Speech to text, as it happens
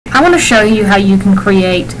I want to show you how you can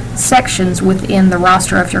create sections within the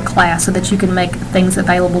roster of your class so that you can make things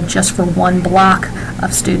available just for one block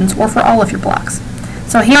of students or for all of your blocks.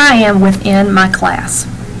 So here I am within my class.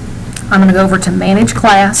 I'm going to go over to Manage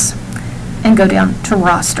Class and go down to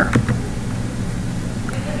Roster.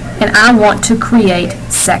 And I want to create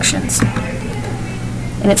sections.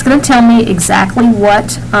 And it's going to tell me exactly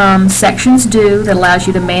what sections do. That allows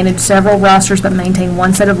you to manage several rosters but maintain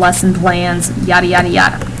one set of lesson plans, yada yada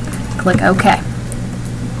yada. Click OK.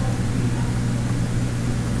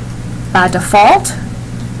 By default,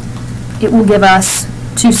 it will give us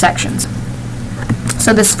 2 sections.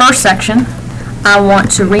 So this first section, I want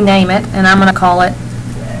to rename it, and I'm going to call it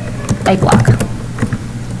A block.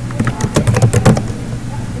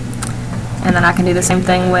 And then I can do the same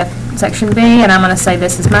thing with section B, and I'm going to say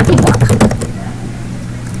this is my B block.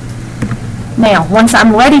 Now, once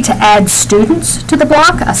I'm ready to add students to the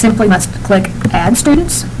block, I simply must click Add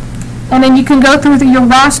Students. And then you can go through your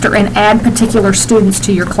roster and add particular students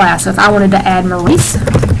to your class. So if I wanted to add Maurice,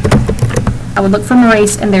 I would look for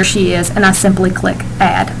Maurice, and there she is, and I simply click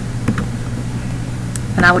Add.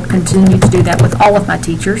 And I would continue to do that with all of my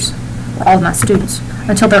teachers, or all of my students,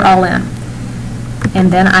 until they're all in.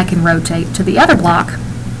 And then I can rotate to the other block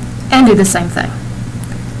and do the same thing.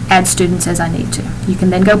 Add students as I need to. You can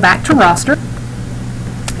then go back to roster,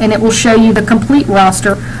 and it will show you the complete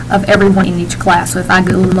roster of everyone in each class. So if I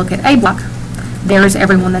go and look at A block, there is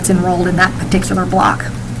everyone that's enrolled in that particular block.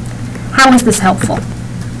 How is this helpful?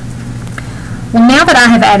 Well, now that I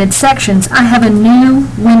have added sections, I have a new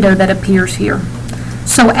window that appears here.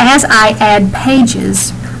 So as I add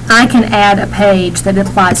pages, I can add a page that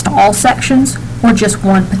applies to all sections or just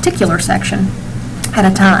one particular section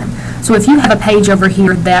at a time. So if you have a page over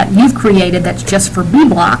here that you've created that's just for B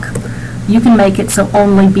block, you can make it so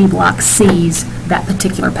only B block sees that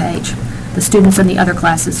particular page. The students in the other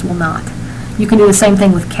classes will not. You can do the same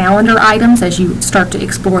thing with calendar items as you start to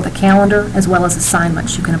explore the calendar, as well as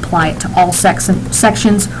assignments. You can apply it to all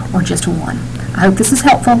sections or just to one. I hope this is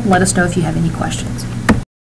helpful. Let us know if you have any questions.